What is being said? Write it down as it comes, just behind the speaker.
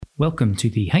Welcome to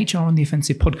the HR on the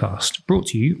Offensive podcast, brought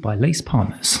to you by Lace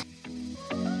Partners.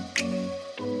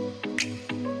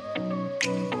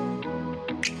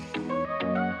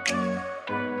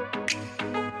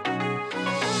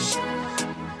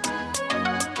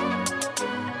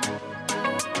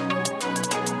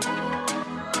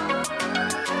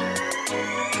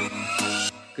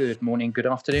 Good morning, good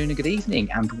afternoon, and good evening,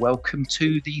 and welcome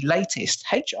to the latest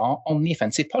HR on the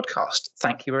Offensive podcast.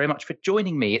 Thank you very much for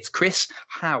joining me. It's Chris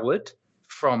Howard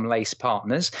from Lace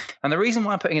Partners. And the reason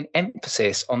why I'm putting an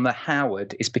emphasis on the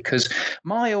Howard is because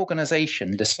my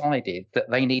organisation decided that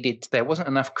there wasn't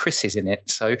enough Chris's in it.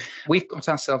 So we've got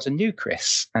ourselves a new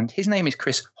Chris, and his name is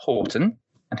Chris Horton,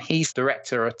 and he's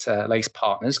director at Lace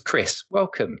Partners. Chris,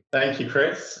 welcome. Thank you,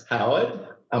 Chris Howard.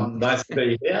 Nice to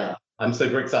be here. I'm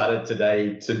super excited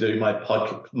today to do my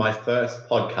first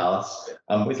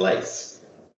podcast with Lace.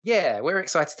 Yeah, we're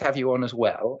excited to have you on as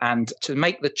well. And to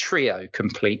make the trio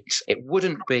complete, it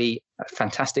wouldn't be a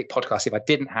fantastic podcast if I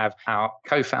didn't have our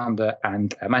co-founder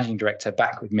and managing director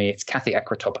back with me. It's Kathy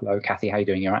Akrotopoulos. Kathy, how are you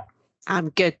doing? You all right? I'm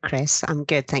good, Chris. I'm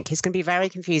good. Thank you. It's going to be very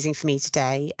confusing for me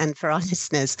today. And for our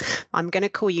listeners, I'm going to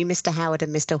call you Mr. Howard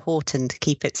and Mr. Horton to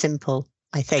keep it simple,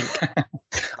 I think.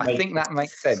 I think that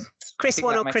makes sense. Chris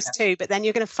 1 or Chris 2, but then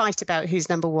you're going to fight about who's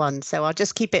number 1. So I'll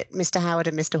just keep it Mr. Howard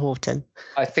and Mr. Horton.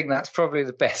 I think that's probably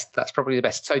the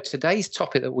best. So today's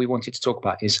topic that we wanted to talk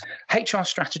about is HR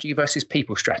strategy versus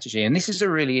people strategy. And this is a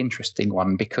really interesting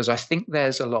one because I think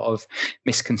there's a lot of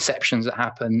misconceptions that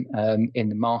happen in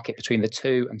the market between the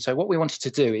two. And so what we wanted to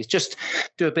do is just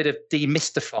do a bit of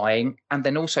demystifying and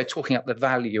then also talking up the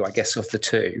value, I guess, of the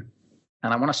two.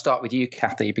 And I want to start with you,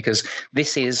 Kathy, because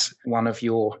this is one of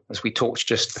your, as we talked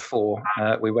just before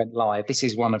we went live, this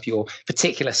is one of your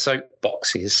particular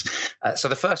soapboxes. So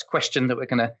the first question that we're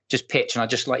going to just pitch, and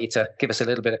I'd just like you to give us a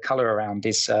little bit of colour around,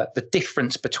 is the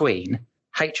difference between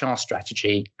HR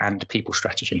strategy and people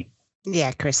strategy.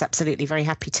 Yeah, Chris, absolutely. Very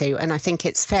happy to. And I think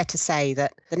it's fair to say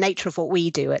that the nature of what we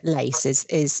do at Lace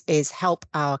is help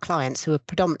our clients who are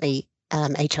predominantly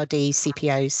HRD,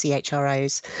 CPOs,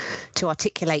 CHROs to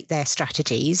articulate their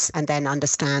strategies and then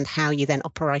understand how you then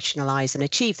operationalize and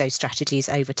achieve those strategies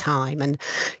over time. And,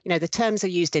 you know, the terms are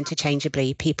used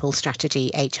interchangeably, people strategy,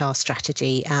 HR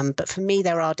strategy. But for me,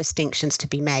 there are distinctions to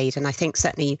be made. And I think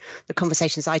certainly the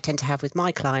conversations I tend to have with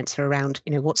my clients are around,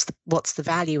 you know, what's the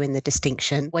value in the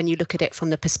distinction when you look at it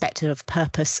from the perspective of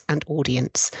purpose and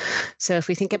audience. So if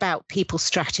we think about people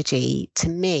strategy, to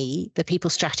me, the people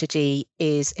strategy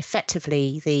is effectively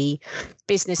the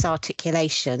business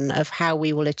articulation of how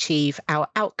we will achieve our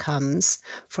outcomes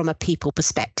from a people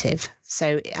perspective.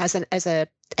 So as a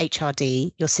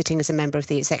HRD, you're sitting as a member of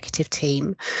the executive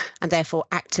team and therefore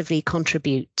actively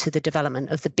contribute to the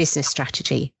development of the business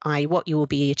strategy, i.e. what you will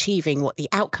be achieving, what the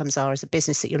outcomes are as a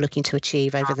business that you're looking to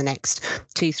achieve over the next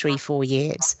 2, 3, 4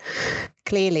 years.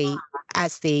 Clearly,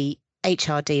 as the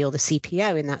HRD or the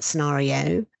CPO in that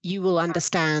scenario, you will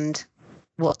understand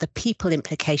what the people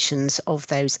implications of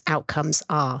those outcomes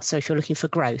are. So if you're looking for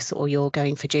growth or you're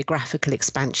going for geographical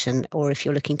expansion, or if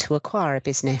you're looking to acquire a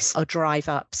business or drive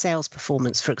up sales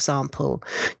performance, for example,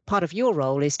 part of your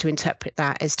role is to interpret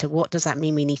that as to what does that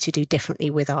mean we need to do differently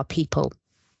with our people,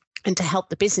 and to help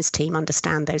the business team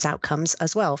understand those outcomes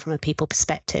as well from a people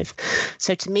perspective.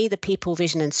 So to me, the people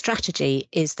vision and strategy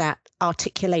is that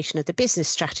articulation of the business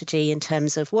strategy in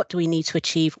terms of what do we need to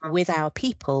achieve with our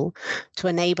people to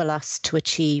enable us to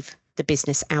achieve the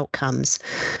business outcomes.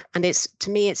 And it's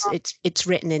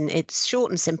written in, it's short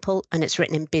and simple, and it's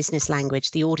written in business language.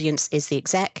 The audience is the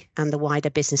exec and the wider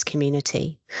business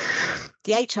community.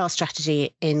 The HR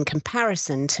strategy in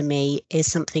comparison to me is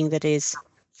something that is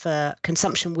for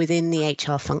consumption within the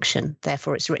HR function.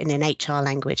 Therefore, it's written in HR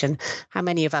language. And how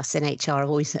many of us in HR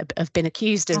have been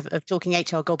accused of talking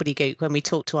HR gobbledygook when we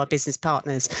talk to our business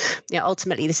partners? You know,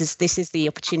 ultimately, this is the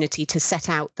opportunity to set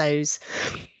out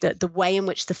the way in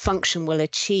which the function will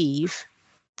achieve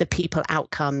the people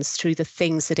outcomes through the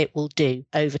things that it will do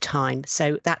over time.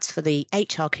 So that's for the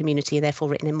HR community, therefore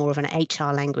written in more of an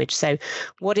HR language. So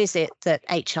what is it that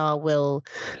HR will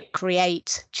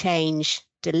create, change,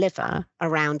 deliver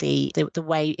around the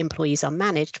way employees are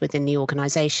managed within the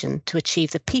organization to achieve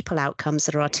the people outcomes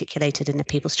that are articulated in the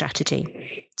people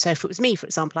strategy. So if it was me, for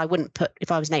example,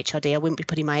 if I was an HRD, I wouldn't be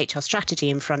putting my HR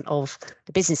strategy in front of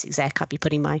the business exec. I'd be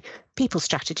putting my people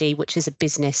strategy, which is a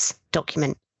business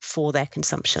document for their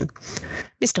consumption.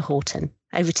 Mr. Horton,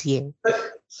 over to you.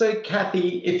 So,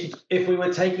 Kathy, if we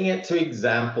were taking it to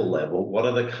example level, what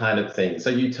are the kind of things? So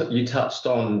you touched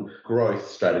on growth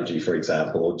strategy, for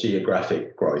example, or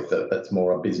geographic growth. That's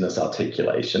more a business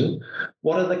articulation.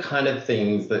 What are the kind of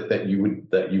things that you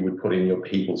would put in your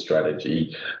people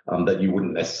strategy that you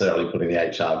wouldn't necessarily put in the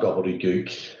HR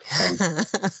gobbledygook?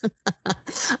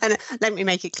 And let me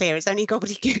make it clear, it's only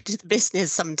gobbledygook to the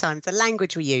business sometimes. The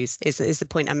language we use is the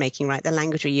point I'm making, right? The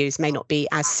language we use may not be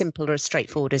as simple or as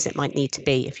straightforward as it might need to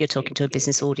be if you're talking to a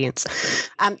business audience.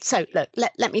 So look,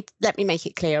 let me make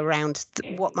it clear around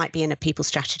what might be in a people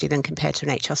strategy then compared to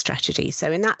an HR strategy.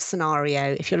 So in that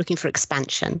scenario, if you're looking for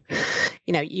expansion,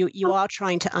 you are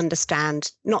trying to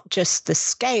understand not just the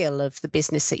scale of the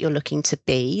business that you're looking to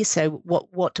be. So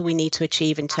what do we need to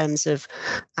achieve in terms of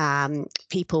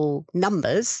people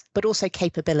numbers, but also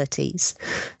capabilities.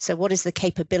 So what is the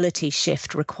capability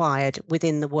shift required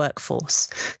within the workforce?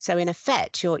 So in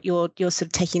effect, you're sort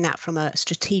of taking that from a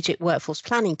strategic workforce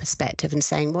planning perspective and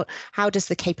saying, how does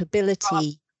the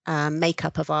capability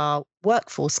makeup of our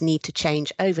workforce need to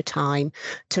change over time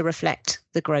to reflect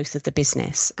the growth of the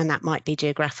business? And that might be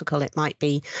geographical, it might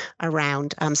be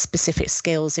around specific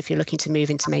skills if you're looking to move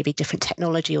into maybe different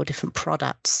technology or different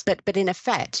products. But in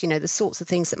effect, the sorts of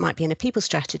things that might be in a people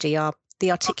strategy are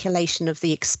the articulation of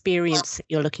the experience that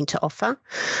you're looking to offer,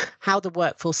 how the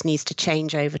workforce needs to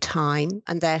change over time,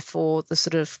 and therefore the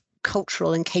sort of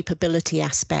cultural and capability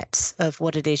aspects of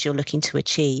what it is you're looking to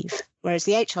achieve. Whereas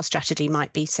the HR strategy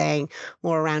might be saying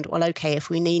more around, well, okay,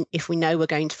 if we know we're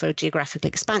going for a geographical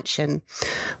expansion,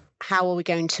 how are we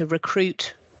going to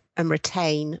recruit and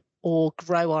retain or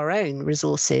grow our own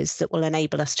resources that will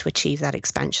enable us to achieve that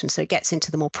expansion? So it gets into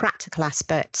the more practical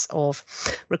aspects of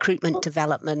recruitment,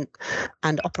 development,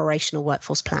 and operational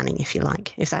workforce planning, if you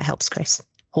like, if that helps, Chris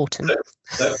Horton.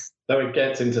 So it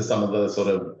gets into some of the sort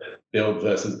of build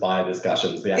versus buy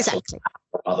discussions, the actual exactly.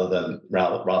 rather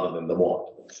than the what.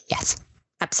 Yes.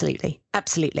 Absolutely.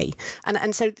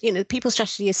 And so, the people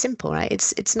strategy is simple, right?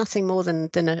 It's nothing more than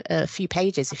a few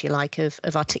pages, if you like, of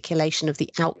articulation of the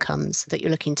outcomes that you're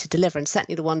looking to deliver. And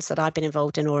certainly the ones that I've been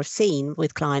involved in or have seen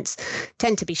with clients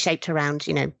tend to be shaped around,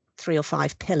 3 or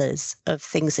 5 pillars of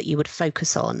things that you would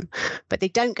focus on, but they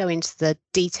don't go into the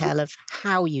detail of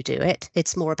how you do it.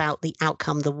 It's more about the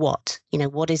outcome, the what,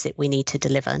 what is it we need to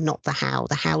deliver, not the how.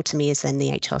 The how to me is then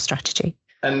the HR strategy.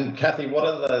 And Kathy, what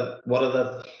are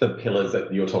the pillars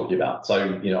that you're talking about?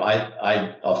 So,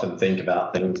 I often think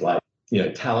about things like,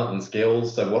 talent and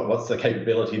skills. So what's the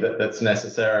capability that's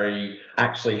necessary?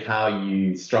 Actually, how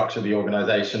you structure the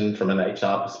organization from an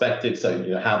HR perspective.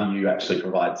 So, how do you actually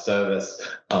provide service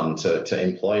to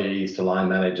employees, to line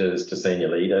managers, to senior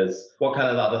leaders? What kind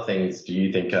of other things do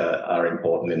you think are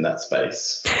important in that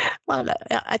space? Well,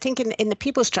 I think in the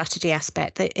people strategy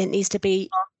aspect, that it needs to be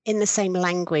in the same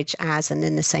language as and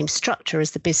in the same structure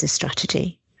as the business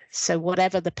strategy. So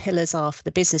whatever the pillars are for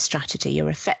the business strategy, you're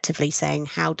effectively saying,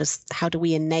 how do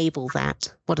we enable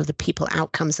that? What are the people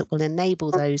outcomes that will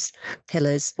enable those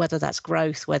pillars, whether that's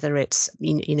growth, whether it's,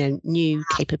 new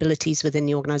capabilities within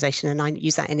the organization. And I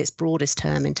use that in its broadest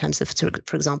term in terms of,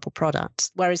 for example,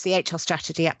 products. Whereas the HR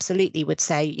strategy absolutely would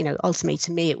say, ultimately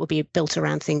to me, it will be built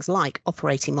around things like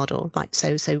operating model. Like,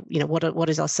 so, what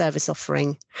is our service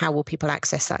offering? How will people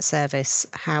access that service?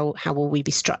 How will we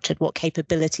be structured? What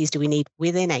capabilities do we need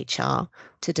within HR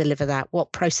to deliver that?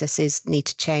 What processes need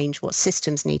to change? What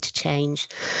systems need to change?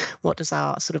 What does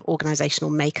our sort of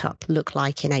organizational makeup look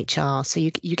like in HR? So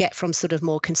you get from sort of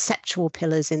more conceptual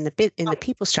pillars in the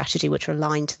people strategy, which are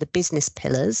aligned to the business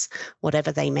pillars,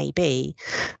 whatever they may be.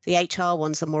 The HR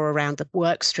ones are more around the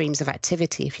work streams of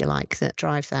activity, if you like, that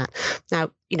drive that.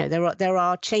 Now, there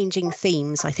are changing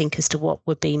themes, I think, as to what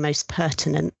would be most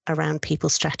pertinent around people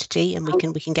strategy, and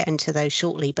we can get into those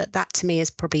shortly. But that to me is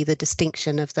probably the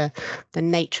distinction of the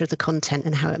nature of the content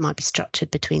and how it might be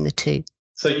structured between the two.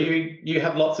 So you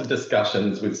have lots of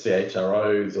discussions with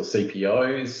CHROs or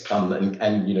CPOs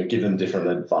and give them different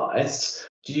advice.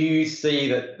 Do you see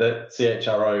that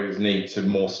CHROs need to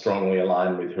more strongly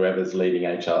align with whoever's leading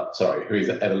who's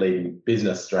ever leading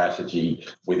business strategy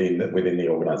within the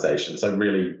organization? So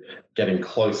really getting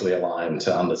closely aligned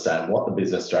to understand what the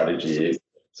business strategy is,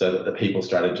 so that the people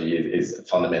strategy is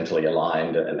fundamentally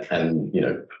aligned and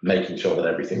making sure that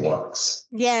everything works.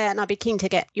 Yeah, and I'd be keen to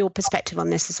get your perspective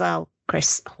on this as well,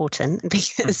 Chris Horton,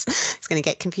 because it's going to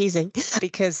get confusing.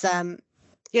 Because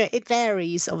It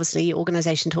varies, obviously,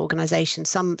 organisation to organisation.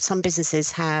 Some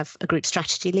businesses have a group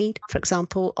strategy lead, for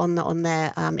example, on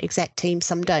their exec team.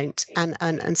 Some don't,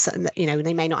 and so,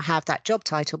 they may not have that job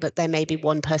title, but there may be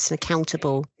one person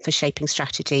accountable for shaping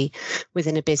strategy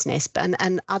within a business.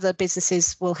 And other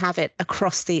businesses will have it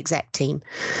across the exec team,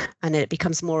 and it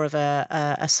becomes more of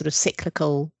a sort of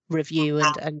cyclical review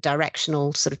and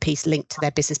directional sort of piece linked to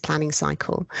their business planning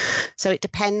cycle. So it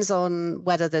depends on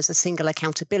whether there's a single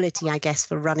accountability, I guess,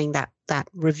 for running that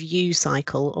review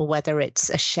cycle, or whether it's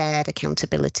a shared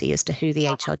accountability as to who the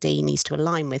HRD needs to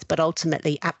align with. But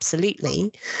ultimately,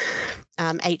 absolutely,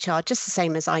 HR, just the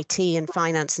same as IT and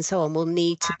finance and so on, will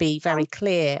need to be very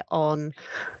clear on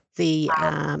the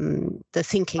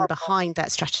thinking behind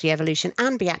that strategy evolution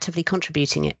and be actively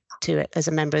contributing to it as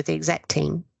a member of the exec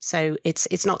team. So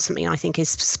it's not something I think is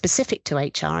specific to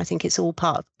HR. I think it's all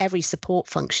part of every support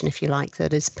function, if you like,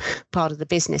 that is part of the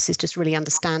business, is just really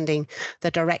understanding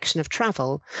the direction of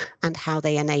travel and how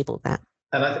they enable that.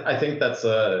 And I think that's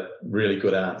a really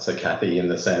good answer, Kathy, in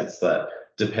the sense that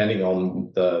depending on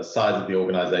the size of the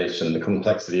organization, the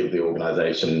complexity of the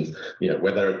organization,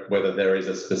 whether there is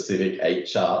a specific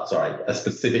a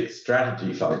specific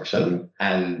strategy function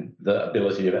and the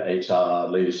ability of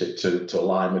HR leadership to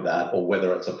align with that, or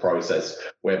whether it's a process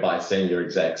whereby senior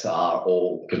execs are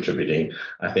all contributing,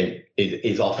 I think it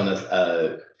is often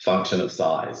a function of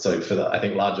size. So I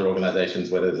think larger organizations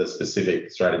where there's a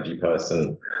specific strategy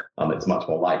person, it's much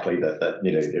more likely that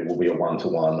it will be a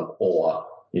one-to-one, or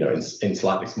in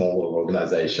slightly smaller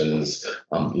organizations,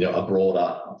 a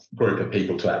broader group of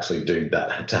people to actually do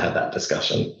that, to have that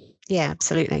discussion. Yeah,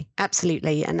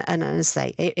 absolutely. And as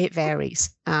I say, it varies.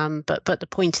 But the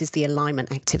point is the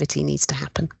alignment activity needs to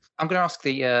happen. I'm going to ask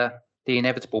the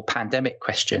inevitable pandemic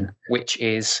question, which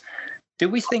is, do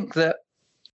we think that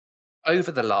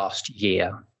over the last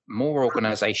year, more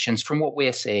organizations, from what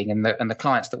we're seeing and the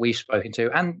clients that we've spoken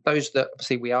to, and those that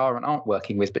obviously we are and aren't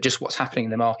working with, but just what's happening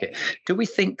in the market, do we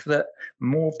think that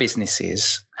more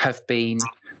businesses have been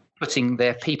putting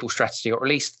their people strategy, or at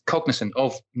least cognizant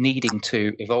of needing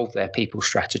to evolve their people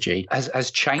strategy,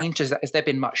 has changed? Has there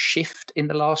been much shift in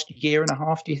the last year and a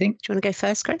half, do you think? Do you want to go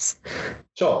first, Chris?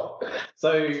 Sure.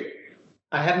 So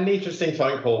I had an interesting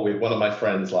phone call with one of my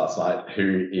friends last night,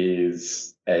 who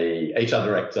is a HR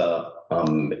director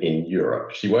in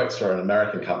Europe. She works for an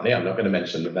American company. I'm not going to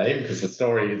mention the name because the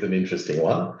story is an interesting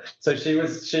one. So she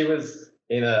was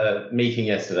in a meeting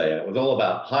yesterday, and it was all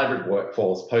about hybrid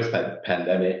workforce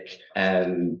post-pandemic,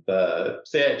 and the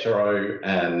CHRO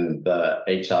and the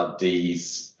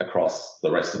HRDs across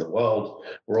the rest of the world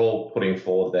were all putting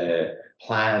forward their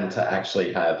plan to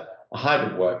actually have a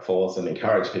hybrid workforce and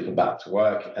encourage people back to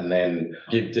work, and then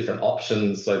give different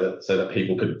options so that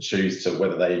people could choose to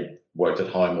whether they worked at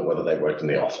home or whether they worked in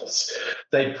the office.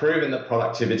 They'd proven that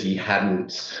productivity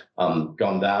hadn't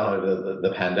gone down over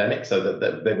the pandemic, so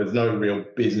that there was no real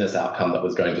business outcome that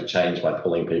was going to change by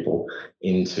pulling people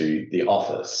into the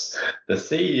office. The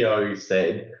CEO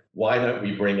said, why don't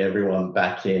we bring everyone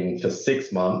back in for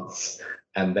 6 months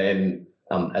and then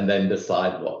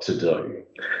decide what to do?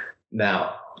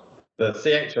 Now, the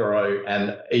CHRO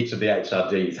and each of the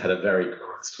HRDs had a very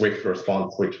swift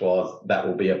response, which was, that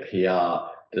will be a PR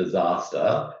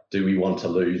disaster. Do we want to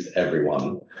lose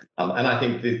everyone? And I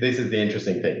think this is the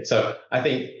interesting thing. So I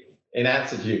think, in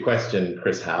answer to your question,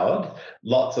 Chris Howard,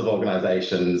 lots of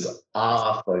organizations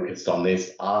are focused on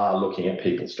this, are looking at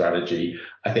people strategy.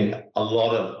 I think a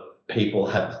lot of people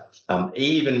have,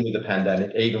 even with the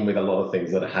pandemic, even with a lot of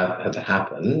things that have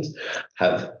happened,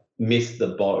 have missed the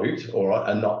boat or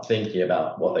are not thinking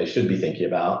about what they should be thinking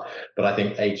about. But I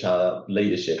think HR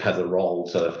leadership has a role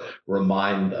to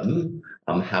remind them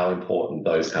how important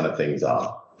those kind of things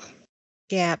are.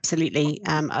 Yeah, absolutely.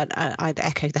 I'd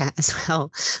echo that as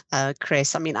well,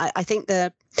 Chris. I mean, I think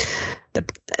the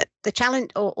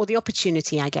challenge or the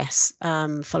opportunity, I guess,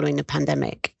 following the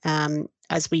pandemic,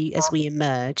 as we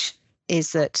emerge,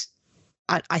 is that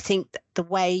I think the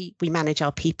way we manage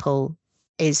our people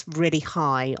is really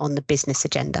high on the business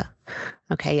agenda.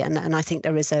 Okay, and I think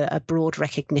there is a broad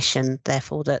recognition,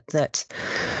 therefore, that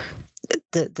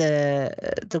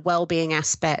the well-being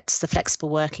aspects, the flexible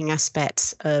working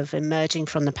aspects of emerging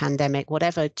from the pandemic,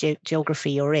 whatever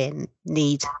geography you're in,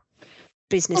 need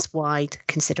business-wide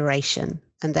consideration.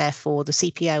 And therefore, the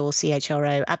CPO or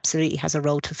CHRO absolutely has a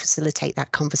role to facilitate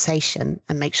that conversation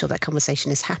and make sure that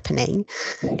conversation is happening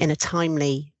in a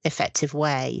timely, effective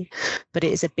way. But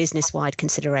it is a business-wide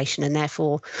consideration, and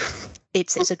therefore,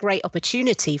 it's a great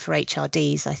opportunity for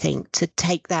HRDs, I think, to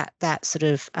take that sort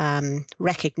of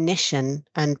recognition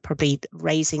and probably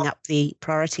raising up the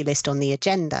priority list on the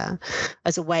agenda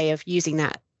as a way of using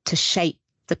that to shape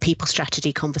the people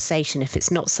strategy conversation if it's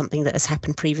not something that has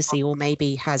happened previously or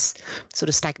maybe has sort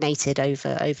of stagnated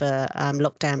over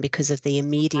lockdown because of the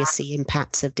immediacy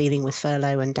impacts of dealing with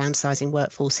furlough and downsizing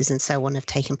workforces and so on have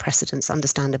taken precedence,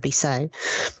 understandably so.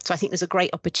 So I think there's a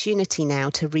great opportunity now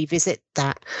to revisit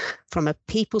that from a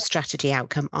people strategy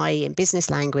outcome, i.e. in business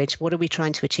language, what are we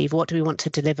trying to achieve? What do we want to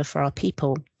deliver for our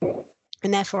people?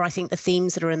 And therefore, I think the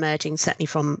themes that are emerging, certainly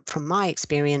from my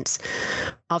experience,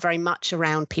 are very much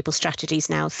around people strategies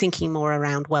now, thinking more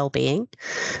around well-being,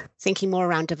 thinking more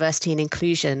around diversity and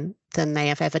inclusion than they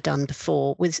have ever done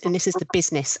before. And this is the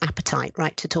business appetite,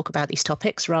 right, to talk about these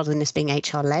topics rather than this being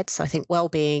HR-led. So I think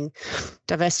well-being,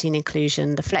 diversity and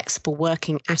inclusion, the flexible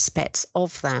working aspects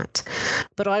of that.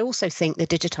 But I also think the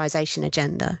digitization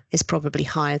agenda is probably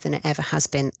higher than it ever has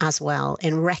been as well,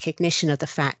 in recognition of the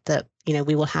fact that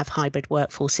we will have hybrid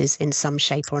workforces in some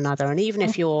shape or another. And even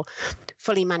if you're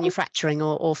fully manufacturing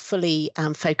or fully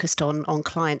focused on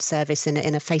client service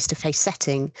in a face-to-face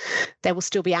setting, there will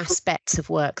still be aspects of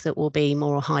work that will be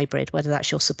more hybrid, whether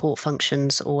that's your support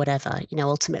functions or whatever.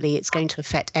 Ultimately, it's going to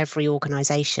affect every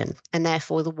organization. And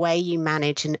therefore, the way you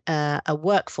manage a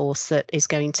workforce that is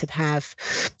going to have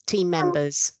team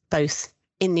members both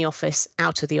in the office,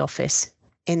 out of the office,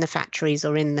 in the factories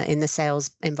or in the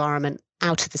sales environment,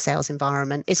 out of the sales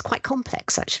environment is quite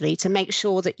complex, actually, to make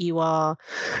sure that you are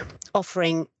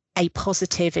offering a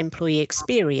positive employee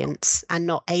experience and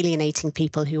not alienating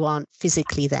people who aren't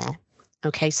physically there.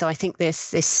 Okay, so I think this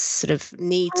sort of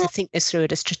need to think this through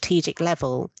at a strategic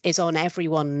level is on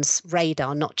everyone's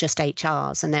radar, not just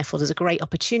HR's. And therefore, there's a great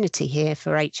opportunity here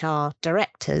for HR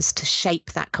directors to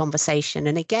shape that conversation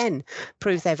and again,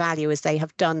 prove their value as they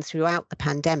have done throughout the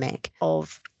pandemic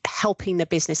of helping the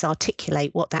business articulate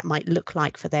what that might look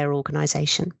like for their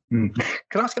organization. Can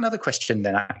I ask another question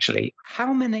then, actually?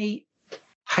 How many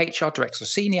HR directors or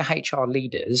senior HR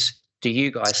leaders do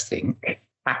you guys think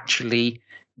actually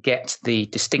get the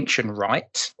distinction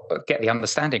right, get the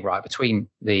understanding right between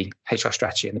the HR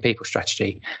strategy and the people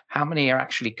strategy? How many are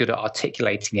actually good at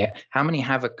articulating it? How many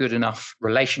have a good enough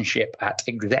relationship at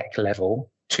exec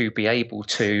level to be able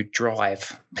to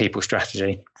drive people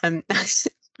strategy?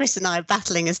 Chris and I are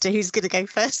battling as to who's going to go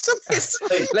first on this.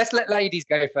 Let's let ladies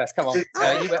go first. Come on.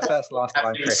 You went first last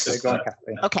time, Chris. So go on,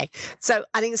 Kathy. Okay. So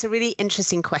I think it's a really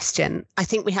interesting question. I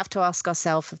think we have to ask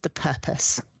ourselves of the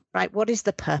purpose, right? What is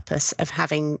the purpose of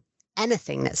having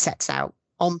anything that sets out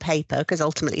on paper? Because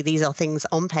ultimately these are things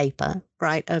on paper,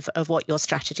 right? Of what your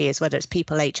strategy is, whether it's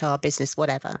people, HR, business,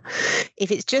 whatever.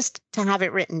 If it's just to have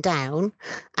it written down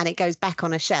and it goes back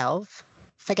on a shelf,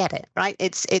 forget it, right?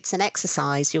 It's an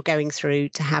exercise you're going through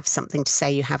to have something to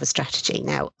say you have a strategy.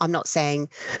 Now, I'm not saying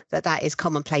that is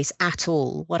commonplace at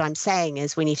all. What I'm saying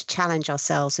is we need to challenge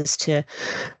ourselves as to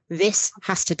this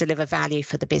has to deliver value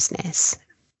for the business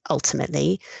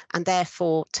ultimately. And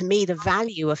therefore, to me, the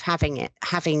value of having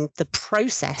the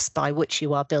process by which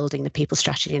you are building the people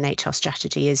strategy and HR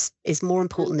strategy is more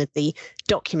important than the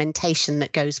documentation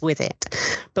that goes with it.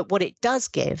 But what it does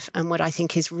give, and what I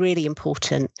think is really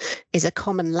important, is a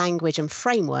common language and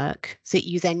framework that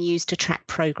you then use to track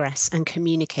progress and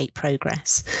communicate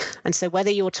progress. And so whether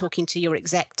you're talking to your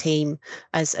exec team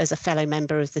as a fellow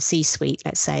member of the C-suite,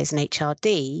 let's say as an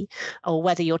HRD, or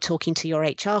whether you're talking to your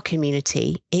HR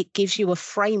community, it gives you a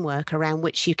framework around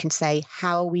which you can say,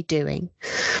 how are we doing?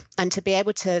 And to be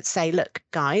able to say, look,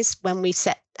 guys, when we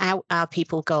set out our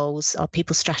people goals, our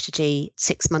people strategy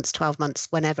 6 months, 12 months,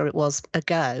 whenever it was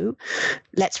ago,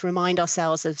 let's remind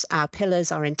ourselves of our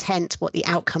pillars, our intent, what the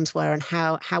outcomes were, and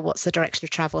how what's the direction of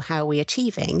travel, how are we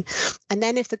achieving? And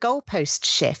then if the goalposts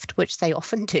shift, which they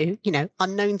often do,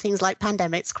 unknown things like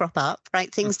pandemics crop up,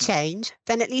 right? Things change,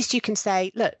 then at least you can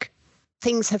say, look,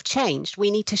 things have changed.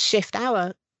 We need to shift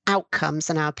our outcomes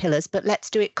and our pillars, but let's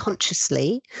do it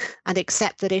consciously and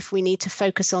accept that if we need to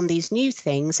focus on these new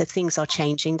things, if things are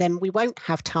changing, then we won't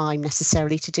have time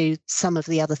necessarily to do some of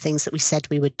the other things that we said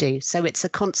we would do. So it's a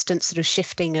constant sort of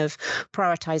shifting of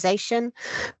prioritization,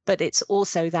 but it's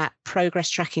also that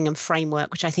progress tracking and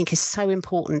framework, which I think is so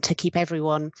important to keep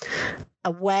everyone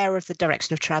aware of the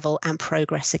direction of travel and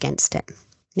progress against it.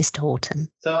 Mr.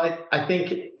 Horton. So I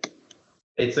think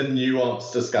it's a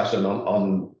nuanced discussion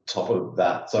on top of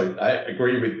that. So I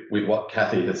agree with what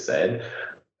Kathy has said.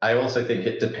 I also think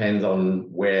it depends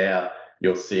on where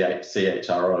your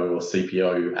CHRO or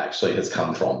CPO actually has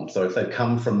come from. So if they've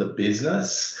come from the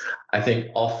business, I think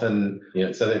often,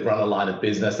 so they've run a line of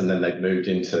business and then they've moved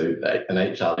into an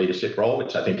HR leadership role,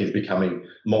 which I think is becoming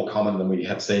more common than we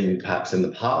have seen perhaps in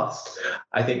the past.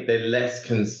 I think they're less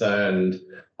concerned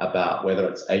about whether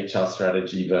it's HR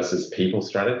strategy versus people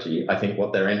strategy. I think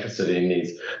what they're interested in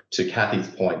is, to Kathy's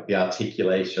point, the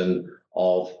articulation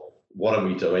of what are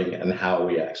we doing and how are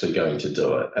we actually going to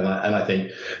do it. And I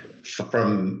think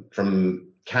from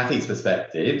Kathy's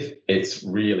perspective, it's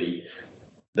really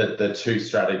that the two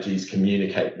strategies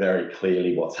communicate very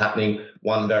clearly what's happening.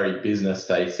 One very business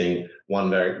facing, one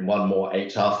more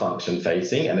HR function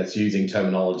facing, and it's using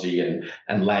terminology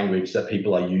and language that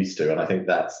people are used to. And I think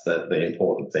that's the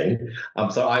important thing.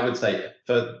 So I would say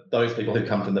for those people who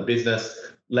come from the business,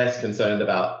 less concerned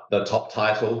about the top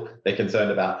title, they're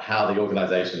concerned about how the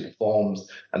organization performs,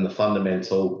 and the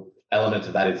fundamental element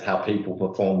of that is how people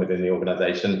perform within the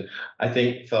organization. I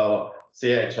think for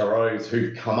CHROs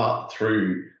who've come up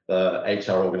through the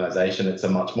HR organization, it's a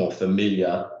much more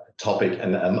familiar topic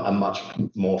and a much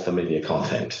more familiar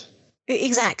content.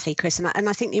 Exactly, Chris. And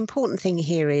I think the important thing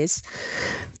here is,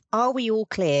 are we all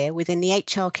clear within the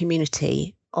HR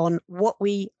community on what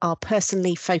we are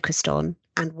personally focused on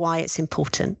and why it's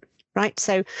important? Right.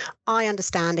 So I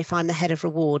understand if I'm the head of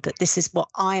reward that this is what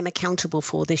I am accountable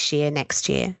for this year, next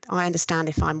year. I understand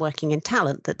if I'm working in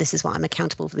talent that this is what I'm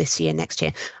accountable for this year, next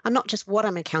year. And not just what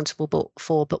I'm accountable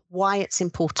for, but why it's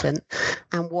important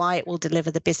and why it will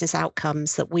deliver the business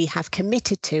outcomes that we have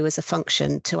committed to as a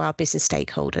function to our business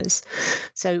stakeholders.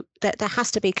 So there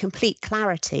has to be complete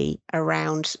clarity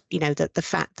around, the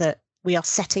fact that we are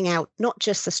setting out not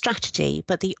just the strategy,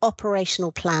 but the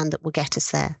operational plan that will get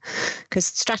us there. Because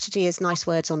strategy is nice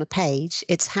words on a page.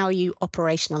 It's how you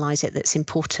operationalize it that's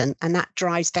important. And that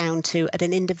drives down to, at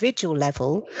an individual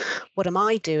level, what am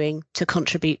I doing to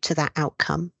contribute to that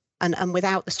outcome? And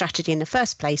without the strategy in the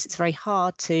first place, it's very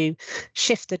hard to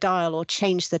shift the dial or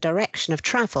change the direction of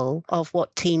travel of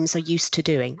what teams are used to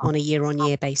doing on a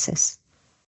year-on-year basis.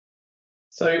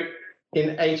 So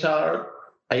in HRO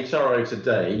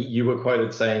today, you were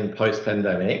quoted saying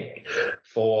post-pandemic,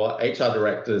 for HR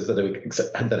directors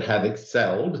that have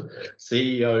excelled,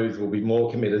 CEOs will be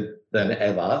more committed than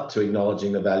ever to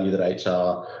acknowledging the value that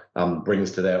HR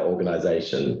brings to their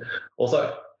organization.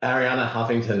 Also, Arianna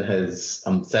Huffington has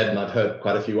said, and I've heard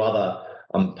quite a few other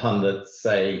pundits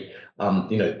say,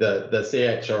 the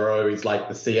CHRO is like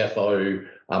the CFO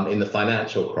in the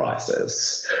financial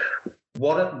crisis.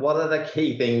 What are the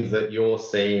key things that you're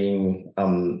seeing,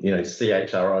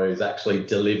 CHROs actually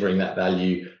delivering that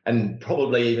value, and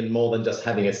probably even more than just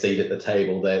having a seat at the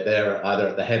table? They're either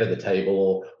at the head of the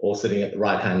table or sitting at the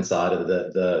right-hand side of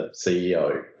the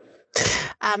CEO.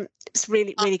 It's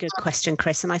really, really good question,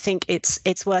 Chris. And I think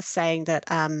it's worth saying that,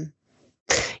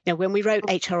 when we wrote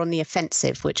HR on the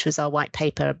Offensive, which was our white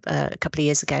paper a couple of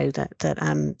years ago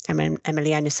that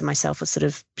Emily Onis and myself were sort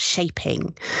of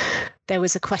shaping, there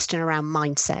was a question around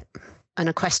mindset and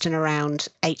a question around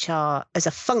HR as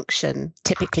a function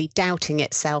typically doubting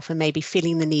itself and maybe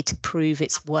feeling the need to prove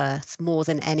its worth more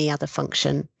than any other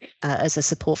function as a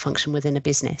support function within a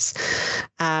business.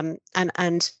 And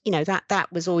that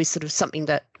was always sort of something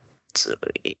that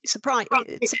surprised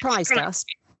us.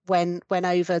 When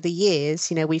over the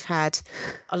years, we've had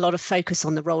a lot of focus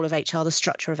on the role of HR, the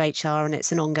structure of HR, and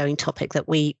it's an ongoing topic that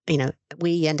we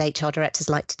and HR directors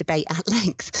like to debate at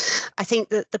length. I think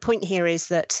that the point here is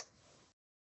that,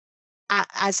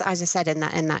 as I said in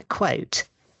that quote,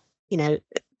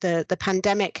 the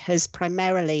pandemic has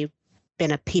primarily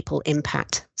been a people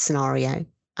impact scenario.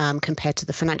 Compared to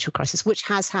the financial crisis, which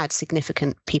has had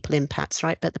significant people impacts,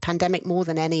 right? But the pandemic, more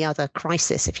than any other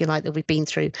crisis, if you like, that we've been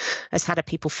through, has had a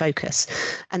people focus.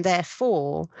 And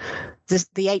therefore, the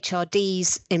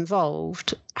HRDs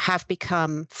involved have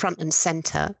become front and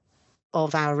center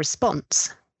of our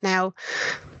response. Now,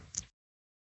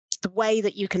 the way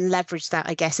that you can leverage that,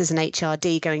 I guess, as an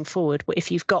HRD going forward,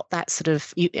 if you've got that sort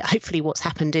of, hopefully what's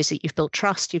happened is that you've built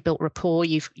trust, you've built rapport,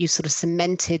 you've sort of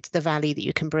cemented the value that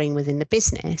you can bring within the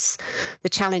business. The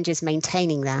challenge is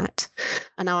maintaining that.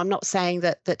 And now I'm not saying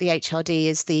that the HRD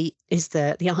is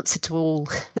the answer to all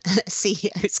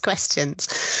CEOs'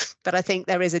 questions, but I think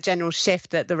there is a general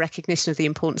shift that the recognition of the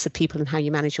importance of people and how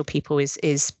you manage your people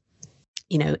is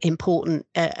important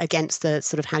against the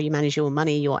sort of how you manage your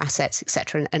money, your assets,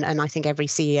 etc. And I think every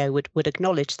CEO would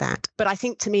acknowledge that. But I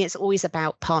think to me, it's always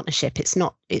about partnership. It's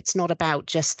not about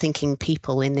just thinking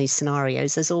people in these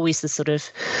scenarios. There's always the sort of,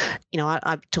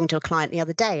 I'm talking to a client the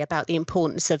other day about the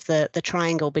importance of the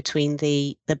triangle between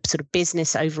the sort of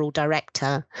business overall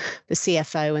director, the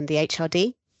CFO, and the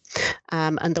HRD,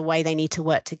 and the way they need to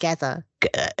work together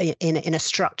in a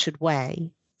structured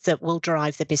way that will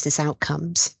drive the business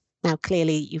outcomes. Now,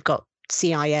 clearly, you've got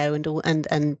CIO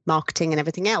and marketing and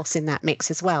everything else in that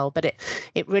mix as well. But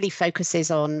it really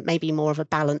focuses on maybe more of a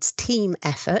balanced team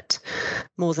effort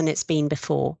more than it's been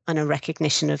before, and a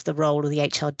recognition of the role of the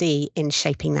HRD in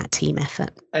shaping that team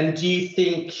effort. And do you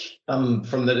think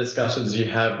from the discussions you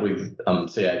have with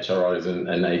CHROs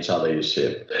and HR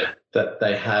leadership that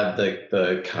they have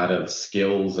the kind of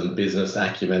skills and business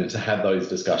acumen to have those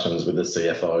discussions with the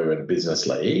CFO and business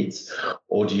leads?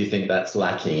 Or do you think that's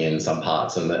lacking in some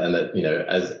parts, and that you know,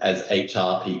 as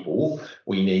HR people,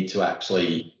 we need to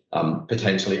actually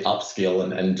potentially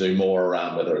upskill and do more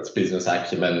around whether it's business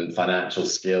acumen, financial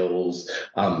skills,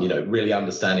 you know, really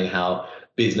understanding how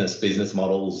business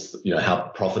models, you know,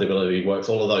 how profitability works,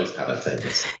 all of those kind of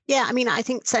things? Yeah, I mean, I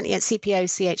think certainly at CPO,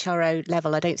 CHRO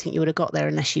level, I don't think you would have got there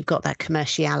unless you've got that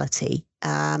commerciality.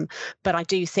 But I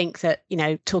do think that, you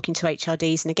know, talking to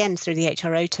HRDs, and again through the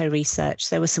HR Auto research,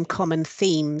 there were some common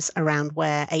themes around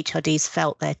where HRDs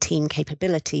felt their team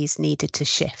capabilities needed to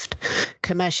shift.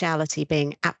 Commerciality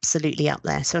being absolutely up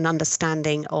there. So an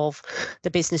understanding of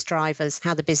the business drivers,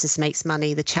 how the business makes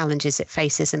money, the challenges it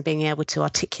faces, and being able to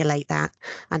articulate that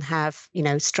and have, you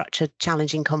know, structured,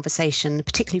 challenging conversation,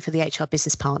 particularly for the HR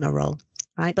business partner role.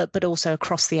 Right, but also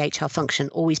across the HR function,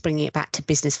 always bringing it back to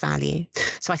business value.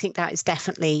 So I think that is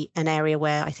definitely an area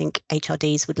where I think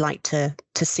HRDs would like to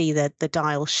see the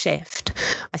dial shift.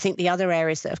 I think the other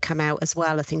areas that have come out as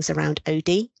well are things around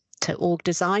OD, to org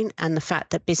design, and the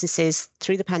fact that businesses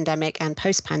through the pandemic and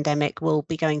post-pandemic will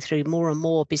be going through more and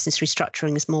more business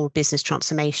restructuring as more business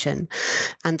transformation,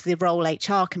 and the role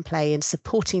HR can play in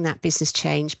supporting that business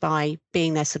change by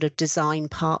being their sort of design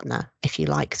partner, if you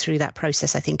like, through that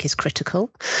process, I think is critical.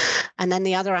 And then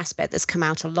the other aspect that's come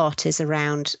out a lot is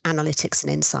around analytics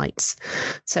and insights.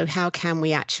 So how can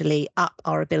we actually up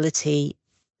our ability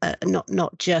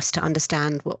not just to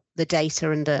understand what the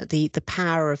data and the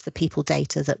power of the people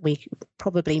data that we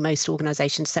probably most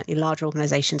organizations, certainly large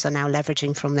organizations, are now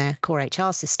leveraging from their core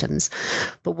HR systems,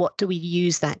 but what do we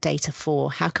use that data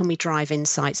for? How can we drive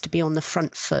insights to be on the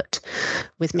front foot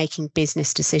with making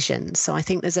business decisions? So I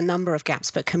think there's a number of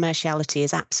gaps, but commerciality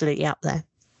is absolutely up there.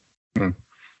 And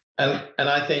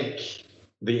I think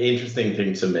the interesting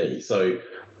thing to me, so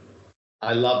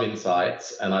I love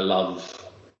insights and I love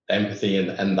empathy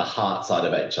and the heart side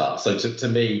of HR. So to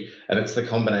me, and it's the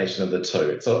combination of the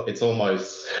two. It's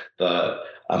almost the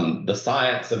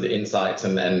science of the insights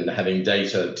and having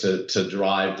data to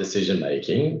drive decision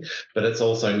making, but it's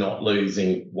also not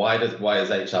losing why has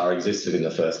HR existed in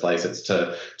the first place? It's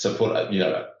to put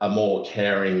a more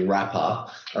caring wrapper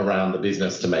around the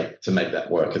business to make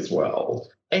that work as well.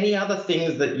 Any other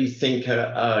things that you think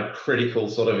are critical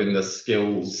sort of in the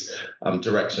skills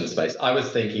direction space? I was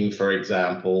thinking, for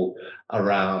example,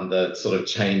 around the sort of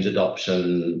change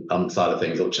adoption side of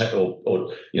things, or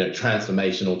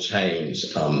transformational change.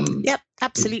 Yep,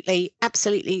 absolutely.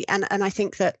 And I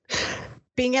think that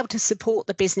being able to support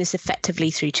the business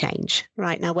effectively through change,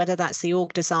 right? Now, whether that's the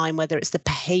org design, whether it's the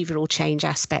behavioral change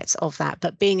aspects of that,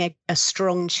 but being a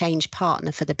strong change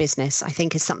partner for the business, I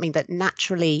think is something that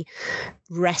naturally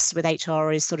rests with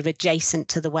HR, is sort of adjacent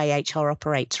to the way HR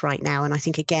operates right now. And I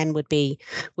think, again, would be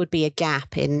a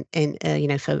gap in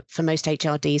for most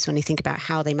HRDs when you think about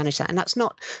how they manage that. And that's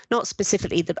not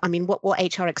specifically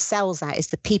what HR excels at is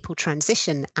the people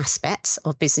transition aspects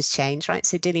of business change, right?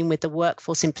 So dealing with the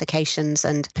workforce implications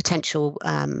and potential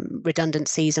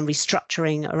redundancies and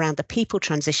restructuring around the people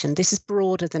transition. This is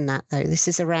broader than that, though. This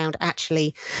is around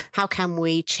actually how can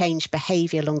we change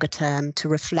behavior longer term to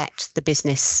reflect the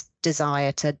business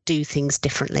desire to do things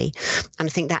differently. And I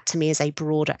think that to me is a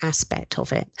broader aspect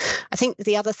of it. I think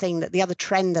the other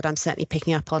trend that I'm certainly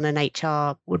picking up on in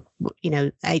HR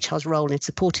HR's role in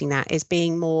supporting that is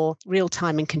being more real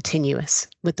time and continuous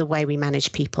with the way we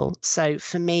manage people. So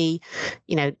for me,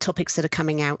 topics that are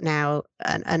coming out now,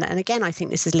 and again, I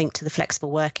think this is linked to the flexible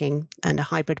working and the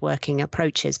hybrid working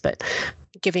approaches, but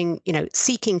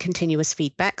seeking continuous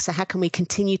feedback. So how can we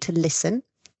continue to listen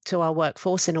to our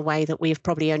workforce in a way that we've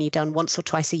probably only done once or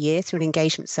twice a year through an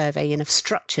engagement survey in a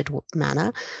structured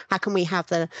manner? How can we have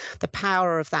the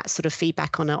power of that sort of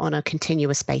feedback on a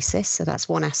continuous basis? So that's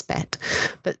one aspect.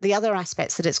 But the other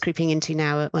aspects that it's creeping into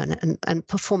now, and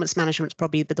performance management is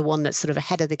probably the one that's sort of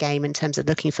ahead of the game in terms of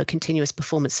looking for continuous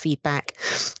performance feedback,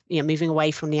 moving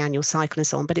away from the annual cycle and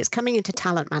so on. But it's coming into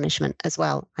talent management as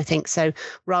well, I think. So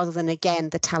rather than, again,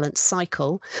 the talent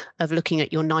cycle of looking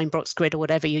at your 9-box grid or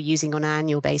whatever you're using on an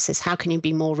annual basis, how can you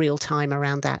be more real time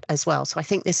around that as well? So I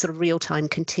think this sort of real time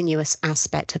continuous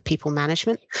aspect of people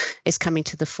management is coming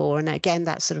to the fore. And again,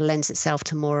 that sort of lends itself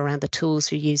to more around the tools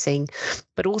you're using,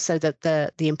 but also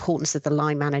the importance of the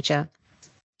line manager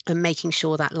and making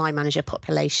sure that line manager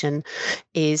population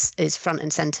is front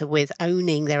and center with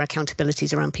owning their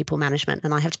accountabilities around people management.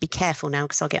 And I have to be careful now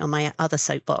because I'll get on my other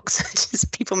soapbox, which is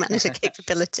people manager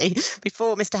capability,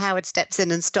 before Mr. Howard steps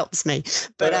in and stops me.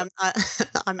 But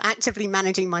I'm actively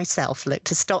managing myself, look,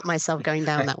 to stop myself going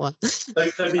down that one. So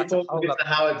before Mr.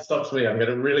 Howard stops me, I'm going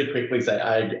to really quickly say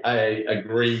I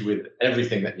agree with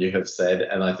everything that you have said,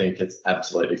 and I think it's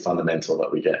absolutely fundamental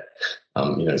that we get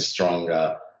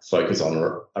stronger focus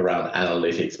on around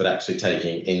analytics, but actually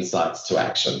taking insights to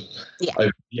action. Yeah.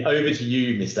 Over to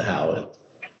you, Mr. Howard.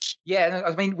 Yeah,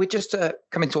 I mean, we're just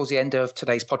coming towards the end of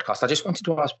today's podcast. I just wanted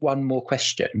to ask one more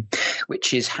question,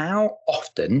 which is how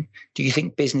often do you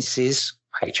think businesses,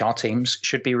 HR teams,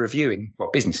 should be reviewing, well,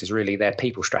 businesses really, their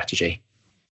people strategy?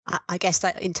 I guess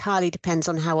that entirely depends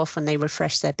on how often they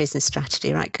refresh their business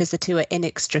strategy, right? Because the two are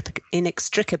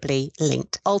inextricably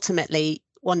linked. Ultimately,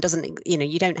 one doesn't,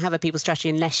 you don't have a people strategy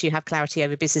unless you have clarity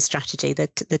over business strategy.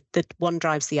 That one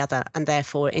drives the other, and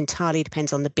therefore it entirely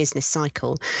depends on the business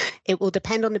cycle. It will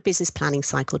depend on the business planning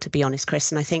cycle, to be honest,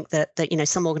 Chris. And I think that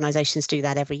some organizations do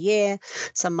that every year.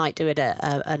 Some might do it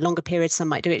a longer period. Some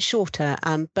might do it shorter.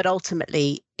 But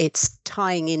ultimately, it's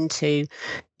tying into,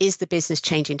 is the business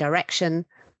changing direction?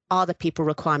 Are the people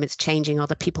requirements changing? Are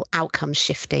the people outcomes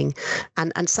shifting?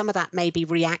 And some of that may be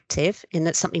reactive in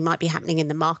that something might be happening in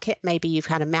the market. Maybe you've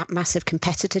had a massive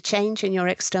competitor change in your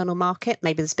external market.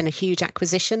 Maybe there's been a huge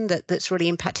acquisition that's really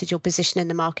impacted your position in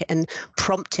the market and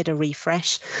prompted a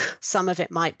refresh. Some of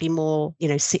it might be more,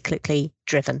 cyclically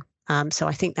driven. So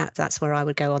I think that's where I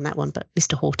would go on that one. But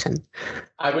Mr. Horton.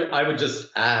 I would just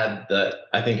add that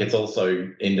I think it's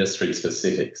also industry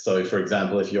specific. So, for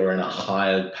example, if you're in a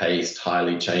higher paced,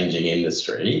 highly changing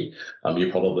industry,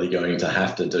 you're probably going to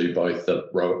have to do both the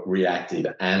reactive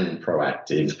and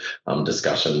proactive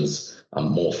discussions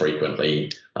more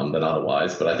frequently than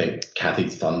otherwise. But I think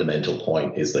Kathy's fundamental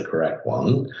point is the correct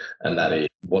one, and that is,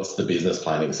 what's the business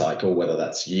planning cycle, whether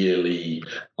that's yearly,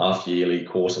 half-yearly,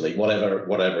 quarterly,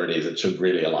 whatever it is, it should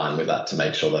really align with that to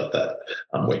make sure that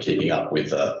we're keeping up with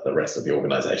the rest of the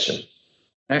organisation.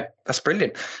 No, that's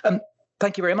brilliant.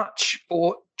 Thank you very much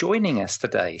for joining us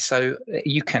today. So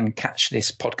you can catch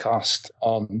this podcast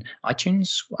on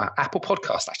iTunes, Apple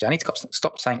Podcasts. Actually, I need to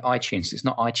stop saying iTunes. It's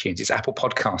not iTunes. It's Apple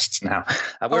Podcasts now.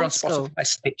 We're on Spotify,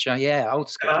 Stitcher. Yeah,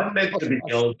 old school. I'm meant to be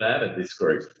the old man of this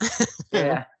group.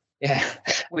 Yeah. Yeah,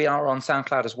 we are on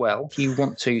SoundCloud as well. If you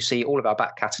want to see all of our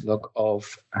back catalogue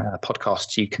of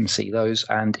podcasts, you can see those.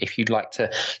 And if you'd like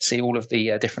to see all of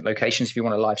the different locations, if you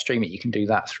want to live stream it, you can do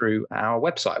that through our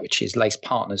website, which is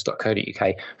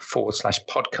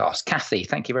lacepartners.co.uk/podcast. Kathy,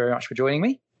 thank you very much for joining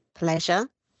me. Pleasure.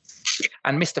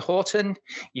 And Mr. Horton,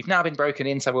 you've now been broken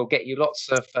in, so we'll get you lots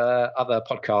of other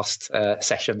podcast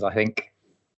sessions, I think.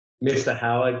 Mr.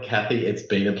 Howard, Kathy, it's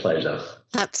been a pleasure.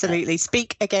 Absolutely.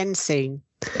 Speak again soon.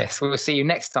 Yes, we will see you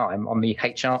next time on the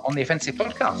HR on the Offensive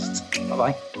podcast.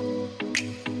 Bye-bye.